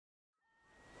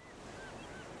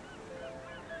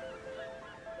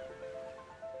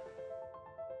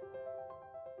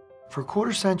For a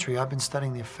quarter century, I've been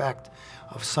studying the effect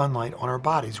of sunlight on our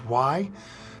bodies. Why?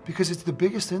 Because it's the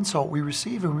biggest insult we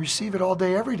receive, and we receive it all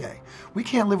day, every day. We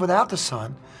can't live without the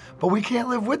sun, but we can't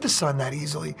live with the sun that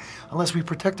easily unless we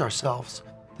protect ourselves.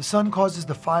 The sun causes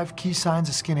the 5 key signs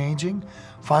of skin aging: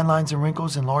 fine lines and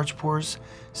wrinkles, enlarged pores,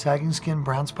 sagging skin,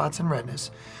 brown spots, and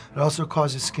redness. It also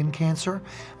causes skin cancer,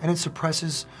 and it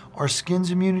suppresses our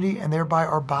skin's immunity and thereby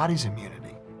our body's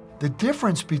immunity. The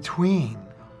difference between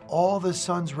all the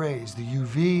sun's rays, the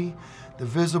UV, the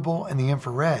visible, and the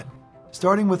infrared,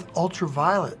 starting with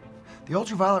ultraviolet. The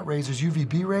ultraviolet rays, there's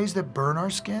UVB rays that burn our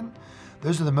skin.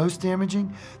 Those are the most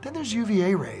damaging. Then there's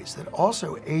UVA rays that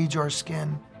also age our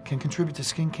skin, can contribute to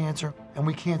skin cancer, and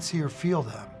we can't see or feel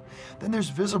them. Then there's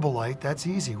visible light. That's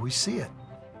easy, we see it.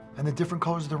 And the different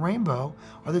colors of the rainbow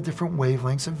are the different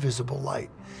wavelengths of visible light.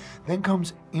 Then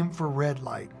comes infrared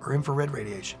light, or infrared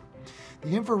radiation.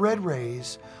 The infrared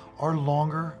rays are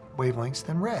longer wavelengths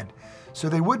than red. So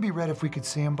they would be red if we could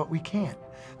see them, but we can't.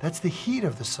 That's the heat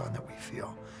of the sun that we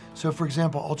feel. So for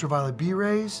example, ultraviolet B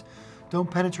rays don't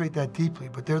penetrate that deeply,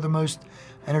 but they're the most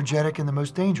energetic and the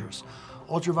most dangerous.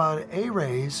 Ultraviolet A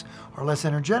rays are less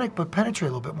energetic, but penetrate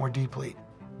a little bit more deeply.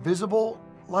 Visible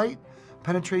light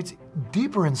penetrates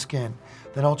deeper in skin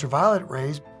than ultraviolet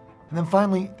rays. And then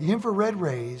finally, the infrared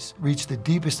rays reach the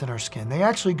deepest in our skin. They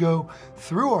actually go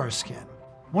through our skin.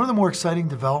 One of the more exciting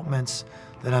developments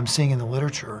that I'm seeing in the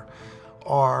literature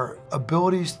are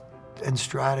abilities and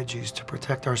strategies to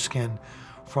protect our skin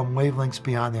from wavelengths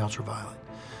beyond the ultraviolet,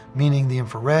 meaning the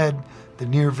infrared, the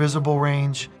near visible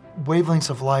range, wavelengths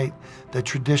of light that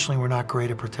traditionally we're not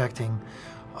great at protecting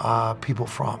people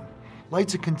from.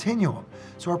 Light's a continuum,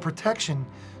 so our protection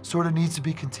sort of needs to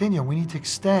be continuum. We need to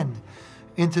extend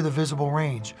into the visible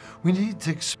range. We need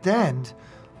to extend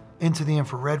into the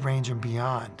infrared range and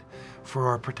beyond for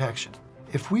our protection.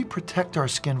 If we protect our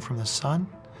skin from the sun,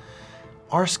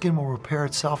 our skin will repair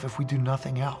itself if we do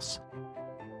nothing else.